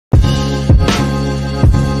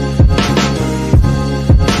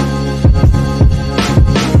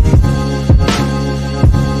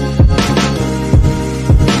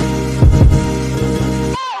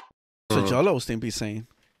Osteen be saying?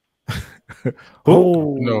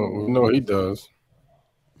 Who? No, he does.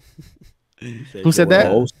 Who said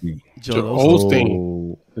that? Joel Osteen,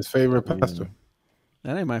 Oh. his favorite pastor.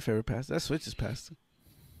 That ain't my favorite pastor. That's Switch's pastor.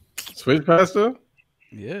 Switch pastor?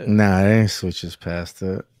 Yeah. Nah, they ain't switches past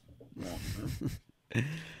it.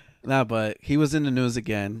 Nah, but he was in the news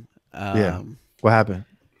again. Yeah. What happened?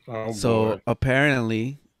 Oh, So boy.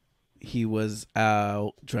 apparently he was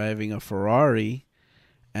out driving a Ferrari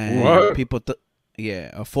and What? people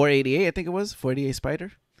a 488, I think it was 488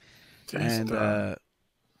 Spider. And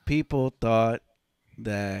people thought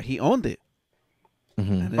that he owned it.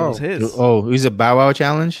 And it was his. Oh, he's a Bow Wow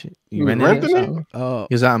challenge? You renting it? Oh,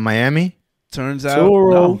 he was out in Miami? turns out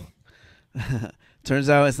no. Turns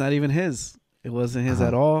out it's not even his. It wasn't his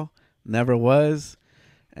at all. Never was.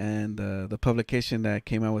 And the publication that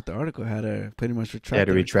came out with the article had to pretty much retract. Had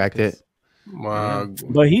to retract it. Wow.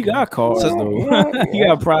 But he got cars though. He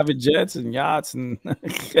got private jets and yachts and.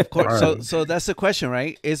 Of course. So that's the question,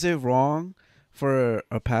 right? Is it wrong for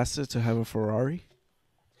a pastor to have a Ferrari?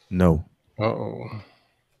 No. Uh-oh.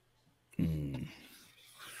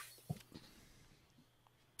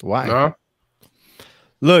 Why? No?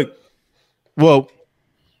 Look, well,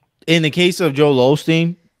 in the case of Joel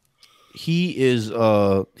Osteen, he's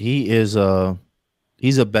a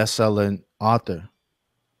best-selling author,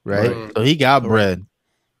 right? So he got bread.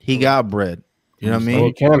 He got bread. You know what I mean?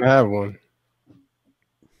 He can have one.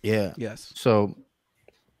 Yeah. Yes. So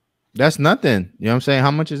that's nothing. You know what I'm saying?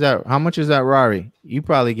 How much is that? How much is that Rari? You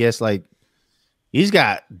probably guess like he's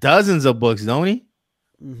got dozens of books, don't he?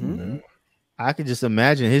 Mm-hmm. I could just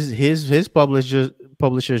imagine his publisher's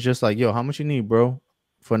just like, yo, how much you need, bro,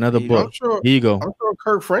 for another book? Here you go. I'm sure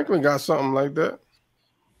Kirk Franklin got something like that.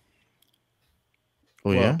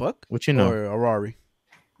 Oh yeah, a book? What you know? Or a Rari?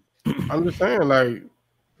 I'm just saying, like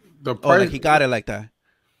the price. Oh, like he got it like that.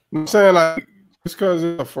 I'm saying like just because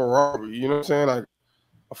it's a Ferrari, you know what I'm saying? Like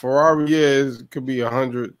a Ferrari, could be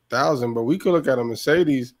 100,000, but we could look at a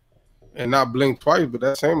Mercedes and not blink twice. But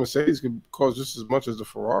that same Mercedes could cost just as much as the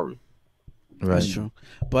Ferrari. Right. That's true.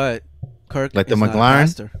 But Kirk, like the is McLaren. Not a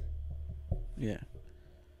pastor. Yeah.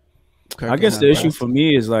 Kirk I guess the issue for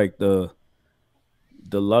me is like the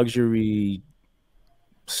luxury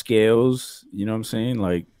scales. You know what I'm saying?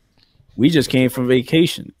 Like we just came from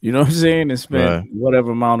vacation. You know what I'm saying? And spent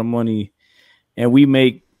whatever amount of money, and we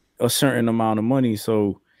make a certain amount of money.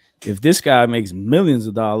 So if this guy makes millions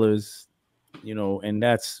of dollars, you know, and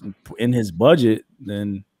that's in his budget,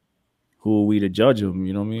 then who are we to judge him?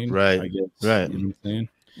 You know what I mean? Right. I guess, right. You know what I'm saying?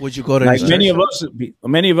 Would you go to like many of us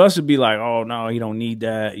would be like, oh no, he don't need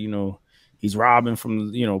that. You know, he's robbing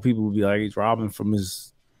from. You know, people would be like, he's robbing from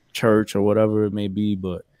his church or whatever it may be.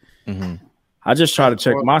 But I just try to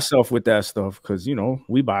check myself with that stuff because you know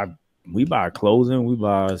we buy clothing, we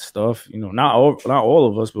buy stuff. You know, not all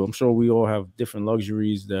of us, but I'm sure we all have different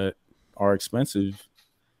luxuries that are expensive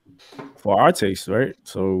for our taste, right?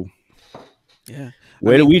 So yeah.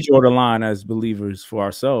 Where do we draw the line as believers for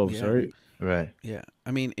ourselves, right? Right. Yeah. I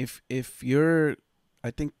mean, if you're, I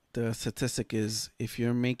think the statistic is if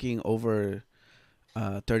you're making over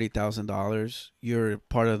 $30,000, you're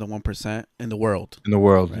part of the 1% in the world. In the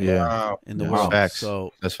world, right? yeah. Wow. In the world. Facts.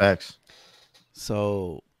 So that's facts.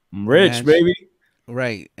 So I'm rich, baby.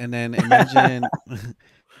 Right. And then imagine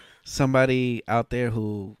somebody out there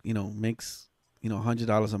who, you know, makes, you know,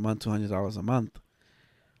 $100 a month, $200 a month.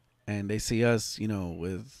 And they see us, you know,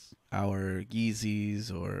 with our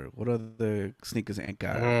Yeezys or what other sneakers ain't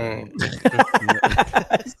got.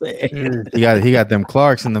 He got them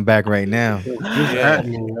Clarks in the back right now. Yeah.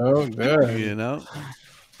 You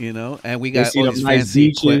know, and we got all this fancy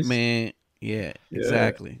equipment. Yeah,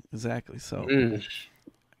 exactly. So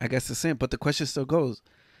I guess the same. But the question still goes: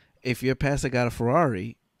 if your pastor got a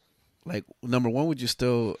Ferrari, like number one, would you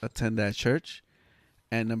still attend that church?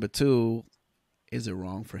 And number two, is it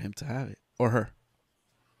wrong for him to have it or her?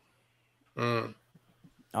 I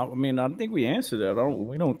mean, I think we answered that.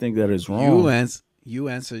 We don't think that it's wrong. You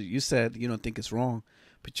answered. You said you don't think it's wrong,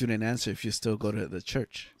 but you didn't answer if you still go to the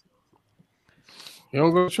church. You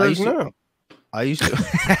don't go to church now. I used to.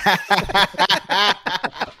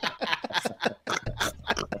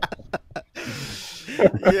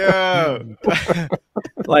 Yeah.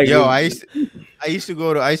 Like I used to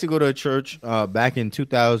go to a church back in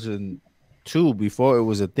 2002 before it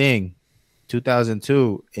was a thing.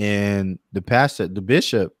 2002, and the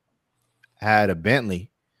bishop had a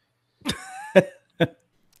Bentley.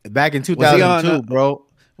 Back in 2002, bro.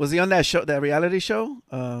 Was he on that show, that reality show?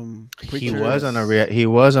 He was on a yep. He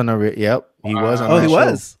was on that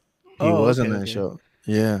show. He was on that show.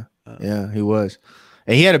 Yeah. Yeah, he was.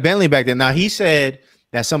 And he had a Bentley back then. Now he said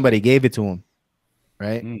that somebody gave it to him.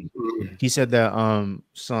 right? He said that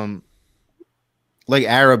some like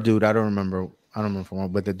Arab dude, I don't remember from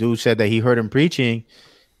one, but the dude said that he heard him preaching,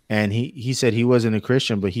 and he said he wasn't a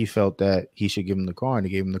Christian, but he felt that he should give him the car, and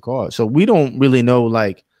he gave him the car. So we don't really know,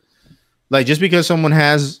 like just because someone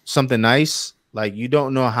has something nice, like you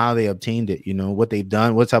don't know how they obtained it, you know, what they've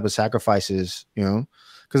done, what type of sacrifices, you know,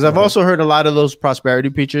 because I've also heard a lot of those prosperity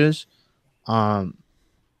preachers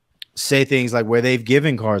say things like where they've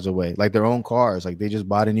given cars away, like their own cars, like they just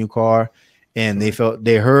bought a new car and they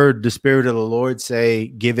heard the Spirit of the Lord say,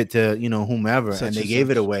 give it to, you know, whomever, and they gave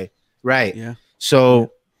it away. Right. Yeah.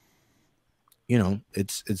 So, you know,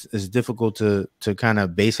 it's difficult to kind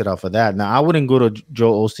of base it off of that. Now, I wouldn't go to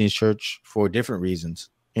Joel Osteen's church for different reasons,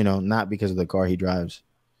 you know, not because of the car he drives.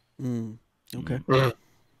 Okay.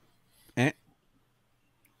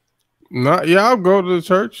 I'll go to the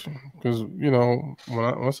church because, you know,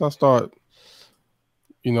 once I start,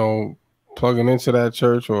 you know, plugging into that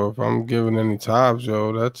church, or if I'm giving any tithes,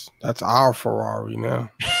 yo, that's our Ferrari now.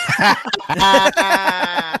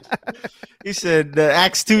 He said the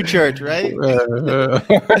Acts 2 church, right?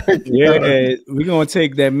 Yeah, we're gonna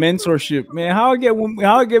take that mentorship, man. How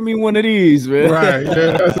I get me one of these, man? Right,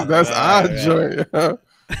 yeah, that's our joint.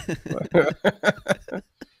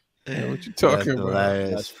 Yeah, what you talking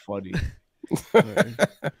about? That's funny.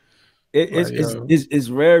 It's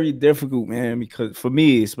very difficult, man, because for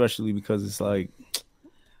me, especially because it's like,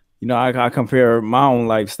 you know, I compare my own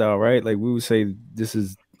lifestyle, right? Like we would say this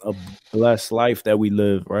is a blessed life that we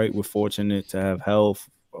live, right? We're fortunate to have health.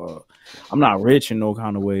 I'm not rich in no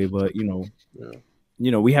kind of way, but you know,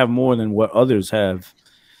 we have more than what others have.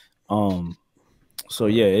 So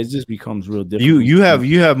yeah, it just becomes real difficult. You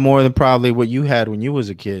have more than probably what you had when you was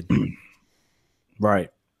a kid. Right.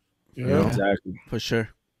 Yeah, you know? Exactly. For sure.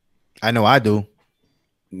 I know I do.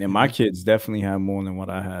 And my kids definitely have more than what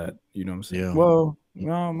I had. You know what I'm saying? Yeah. Well,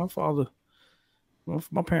 no,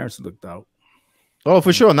 my parents looked out. Oh,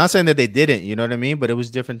 for sure. I'm not saying that they didn't, you know what I mean? But it was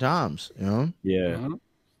different times, you know? Yeah.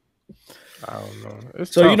 I don't know.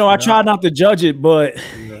 It's so, tough, you know, man. I try not to judge it, but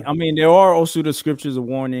I mean, there are also the scriptures of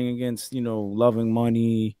warning against, you know, loving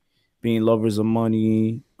money, being lovers of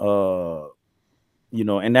money, you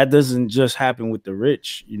know, and that doesn't just happen with the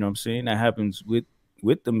rich, you know what I'm saying? That happens with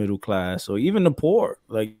the middle class or even the poor.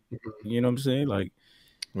 Like, you know what I'm saying? Like,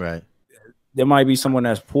 right. There might be someone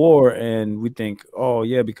that's poor and we think, oh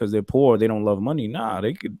yeah, because they're poor, they don't love money. Nah,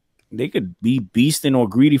 they could be beasting or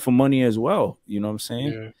greedy for money as well. You know what I'm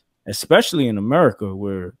saying? Yeah. Especially in America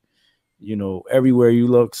where, you know, everywhere you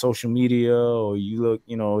look, social media or you look,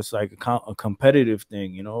 you know, it's like a competitive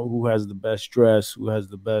thing, you know, who has the best dress, who has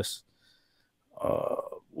the best,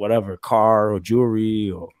 whatever, car or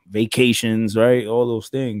jewelry or vacations, right? All those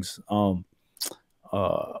things. You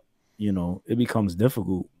know, it becomes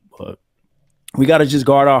difficult, but we got to just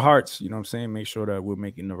guard our hearts, you know what I'm saying? Make sure that we're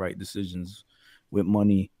making the right decisions with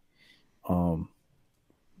money,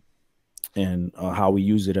 and how we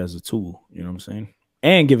use it as a tool, you know what I'm saying?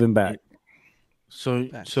 And giving back. So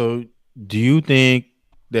do you think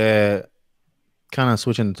that, kind of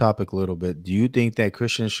switching the topic a little bit, do you think that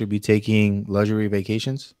Christians should be taking luxury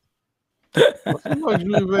vacations? What's a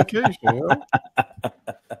luxury vacation, yo?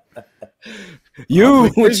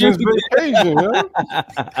 Vacation, yo.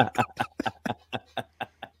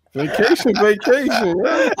 Vacation,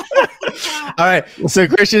 yo. All right. So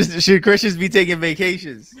should Christians be taking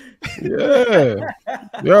vacations? Yeah.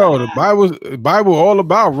 Yo, the Bible all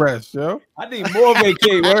about rest, yo. I need more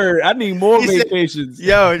I need more vacations.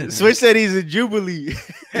 Yo, Switch said he's a Jubilee.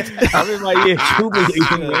 I mean, like, yeah, Jubilee.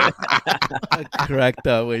 Man. I cracked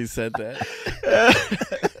up when he said that.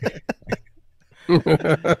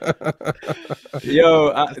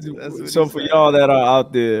 Yo, so for y'all that are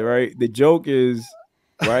out there, right? The joke is,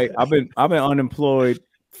 right? I've been unemployed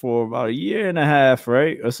for about a year and a half,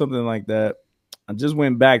 right, or something like that. I just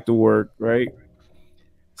went back to work, right?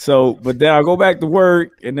 So, but then I go back to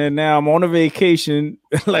work, and then now I'm on a vacation,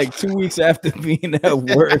 like 2 weeks after being at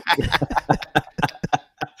work.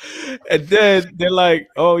 And then they're like,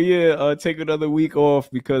 "Oh yeah, take another week off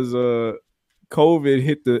because COVID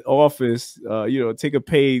hit the office. You know, take a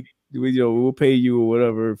paid. You know, we'll pay you or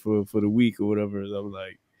whatever for the week or whatever."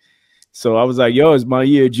 So I was like, "Yo, it's my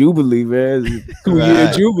year Jubilee, man. It's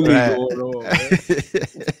 2-year Jubilee going on.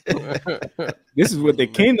 Man. This is what the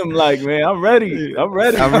kingdom like, man. I'm ready.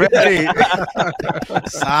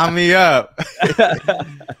 Sign me up."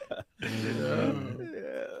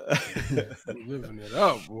 Living it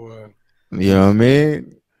up, boy. You know what I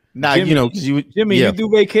mean? Nah, Jimmy, you know, because you do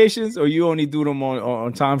vacations or you only do them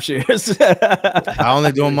on timeshares? I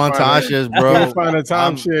only do them on timeshares, bro. I can't find a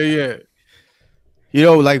timeshare yet. You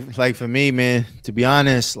know, like for me, man, to be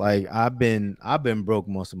honest, like I've been broke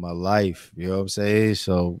most of my life. You know what I'm saying?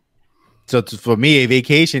 So for me, a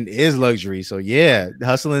vacation is luxury. So yeah,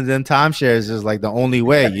 hustling them timeshares is like the only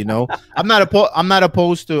way. You know, I'm not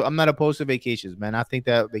opposed to vacations, man. I think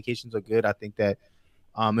that vacations are good. I think that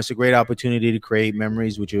it's a great opportunity to create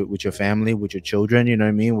memories with your family, with your children. You know what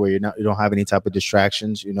I mean? Where you don't have any type of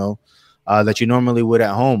distractions. You know, that you normally would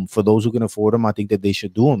at home. For those who can afford them, I think that they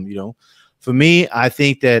should do them. You know, for me, I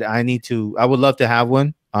think that I would love to have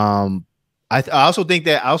one. I also think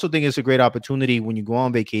it's a great opportunity when you go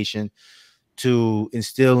on vacation to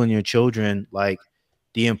instill in your children like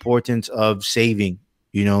the importance of saving,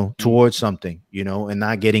 you know, towards something, you know, and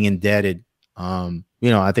not getting indebted. You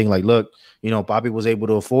know, I think like, look, you know, Bobby was able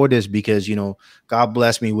to afford this because, you know, God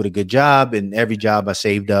blessed me with a good job, and every job I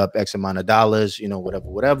saved up X amount of dollars, you know,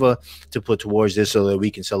 whatever to put towards this so that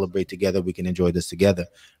we can celebrate together, we can enjoy this together,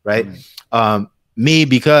 right? Me,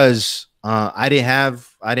 because I didn't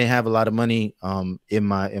have a lot of money in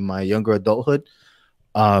my younger adulthood.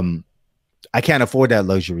 I can't afford that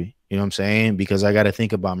luxury. You know what I'm saying? Because I got to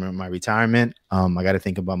think about my retirement. I got to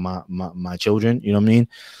think about my children. You know what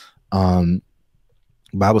I mean?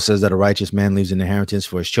 Bible says that a righteous man leaves an inheritance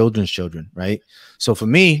for his children's children, right? So for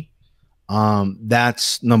me,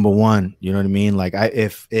 that's number one. You know what I mean? Like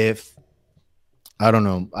if I don't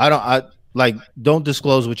know, don't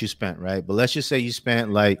disclose what you spent, right? But let's just say you spent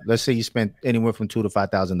anywhere from $2,000 to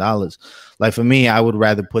 $5,000. Like for me, I would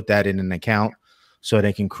rather put that in an account so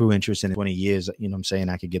they can accrue interest in 20 years. You know what I'm saying?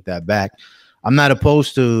 I could get that back. I'm not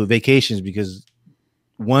opposed to vacations because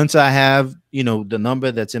once I have, you know, the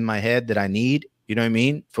number that's in my head that I need, you know what I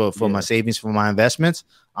mean? For my savings, for my investments,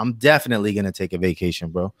 I'm definitely going to take a vacation,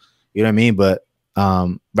 bro. You know what I mean? But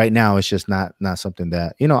right now it's just not something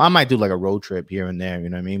that, you know, I might do like a road trip here and there, you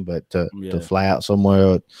know what I mean? But to fly out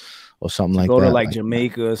somewhere or something like that. Go to like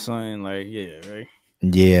Jamaica or something, like, yeah, right.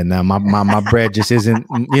 Yeah, now my bread just isn't,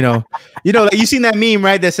 you know, like you seen that meme,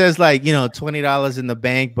 right? That says like, you know, $20 in the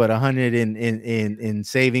bank, but 100 in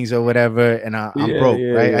savings or whatever, and I'm broke,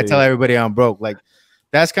 right? I tell everybody I'm broke. Like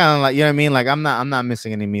that's kind of like, you know what I mean? Like I'm not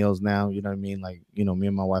missing any meals now, you know what I mean? Like, you know, me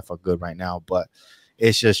and my wife are good right now, but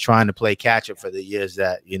it's just trying to play catch up for the years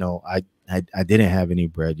that, you know, I didn't have any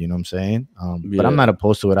bread, you know what I'm saying? But I'm not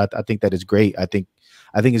opposed to it. I think that it's great. I think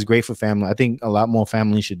it's great for family. I think a lot more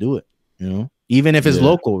families should do it, you know? Even if it's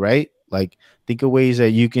local, right? Like think of ways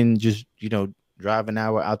that you can just, you know, drive an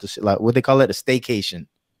hour out to like what they call it, a staycation,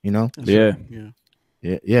 you know? Yeah.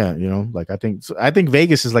 You know, like I think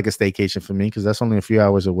Vegas is like a staycation for me because that's only a few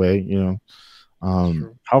hours away, you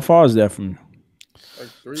know. How far is that from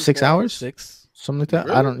like 6 hours? 6, something like that.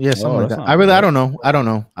 Really? I don't, yeah, something like that. I don't know. I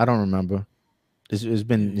don't remember. It's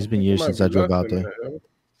been years since I drove out there.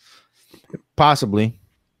 Possibly.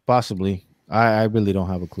 I really don't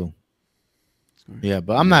have a clue. Yeah,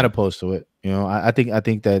 but I'm not opposed to it. You know, I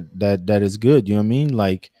think that is good. You know what I mean?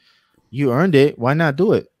 Like you earned it. Why not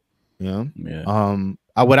do it? You know? Yeah.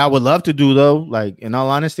 What I would love to do though, like in all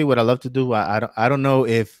honesty, what I love to do, I don't know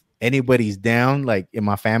if anybody's down, like in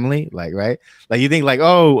my family, like right, like you think like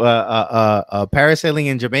parasailing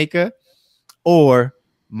in Jamaica, or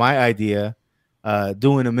my idea,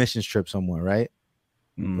 doing a missions trip somewhere, right?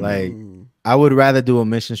 Like I would rather do a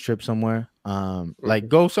missions trip somewhere, like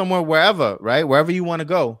go somewhere wherever, right? Wherever you want to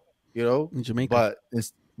go, you know, in Jamaica. But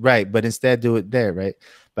it's right, but instead do it there, right?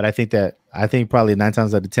 But I think probably 9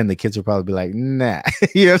 times out of 10 the kids will probably be like, nah.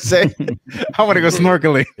 You know what I'm saying? I want to go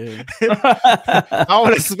snorkeling. I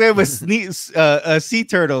want to swim with sea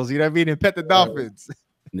turtles, you know what I mean, and pet the dolphins.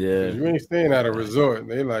 Yeah, you ain't staying at a resort.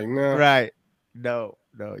 They like, nah. Right. No,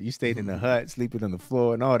 you stayed in the hut, sleeping on the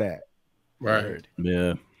floor and all that. Right.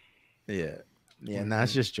 Yeah. Nah,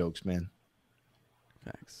 it's just jokes, man.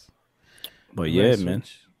 Facts. But yeah, man.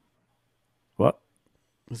 What?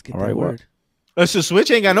 Let's get that word. So Switch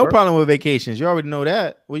ain't got no problem with vacations. You already know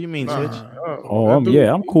that. What do you mean, Switch?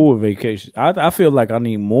 I'm cool with vacations. I feel like I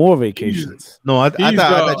need more vacations. No, I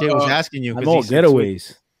thought Jay was asking you. More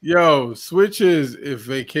getaways. Yo, Switches if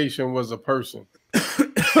vacation was a person.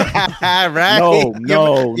 Right?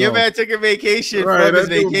 No. Your man took a vacation from his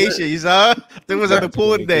vacation. You saw? It was on the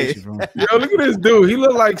pool day. Yo, look at this dude. He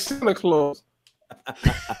look like Santa Claus.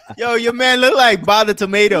 Yo, your man look like Bob the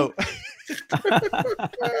Tomato.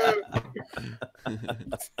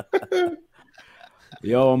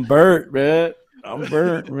 Yo, I'm burnt, man.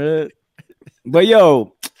 But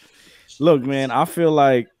yo, look, man, I feel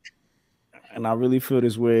like, and I really feel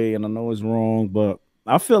this way, and I know it's wrong, but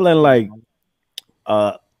I feel that like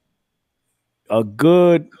a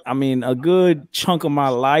good chunk of my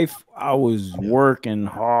life, I was working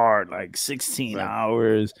hard, like 16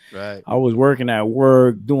 hours. Right. I was working at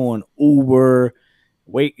work, doing Uber,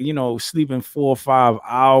 sleeping 4 or 5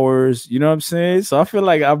 hours. You know what I'm saying? So I feel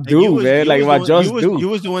like I'm due, man. Like I just do. You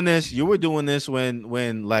was doing this. You were doing this when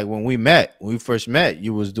we first met.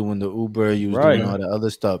 You was doing the Uber. You was doing all the other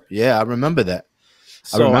stuff. Yeah, I remember that.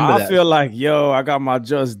 So I feel like, I got my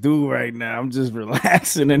just due right now. I'm just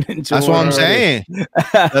relaxing and enjoying. That's what I'm saying.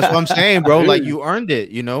 That's what I'm saying, bro. Like you earned it.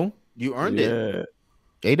 You know, you earned it.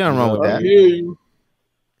 They done wrong with that.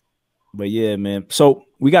 But yeah, man. So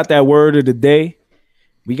we got that word of the day.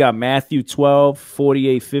 We got Matthew 12,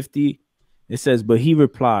 48, 50. It says, but he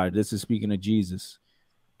replied, this is speaking of Jesus,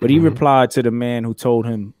 but he replied to the man who told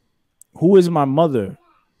him, who is my mother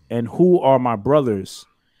and who are my brothers?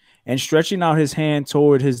 And stretching out his hand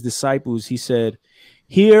toward his disciples, he said,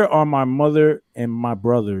 here are my mother and my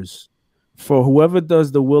brothers. For whoever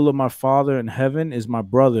does the will of my Father in heaven is my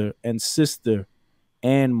brother and sister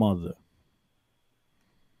and mother.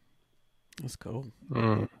 That's cool.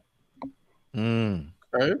 Right?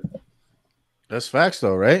 That's facts,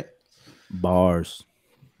 though, right? Bars.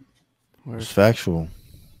 It's factual.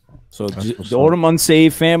 So all them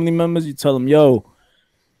unsaved family members, you tell them, yo,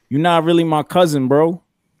 you're not really my cousin, bro.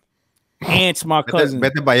 Aunt's my cousin.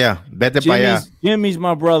 Vete para allá. Vete para allá. Jimmy's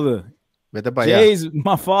my brother. Vete para allá. Jay's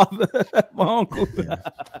my father. My uncle.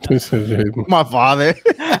 My father.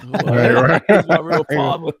 Right. He's my real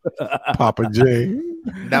father. Papa J.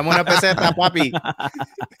 Dame una peseta, papi.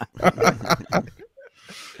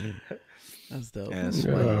 That's dope.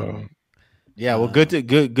 Yeah, well,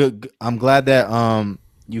 good. I'm glad that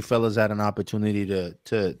you fellas had an opportunity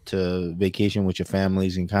to vacation with your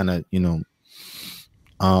families and kind of,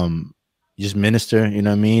 just minister, you know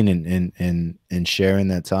what I mean, and sharing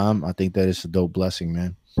that time. I think that is a dope blessing,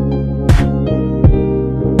 man.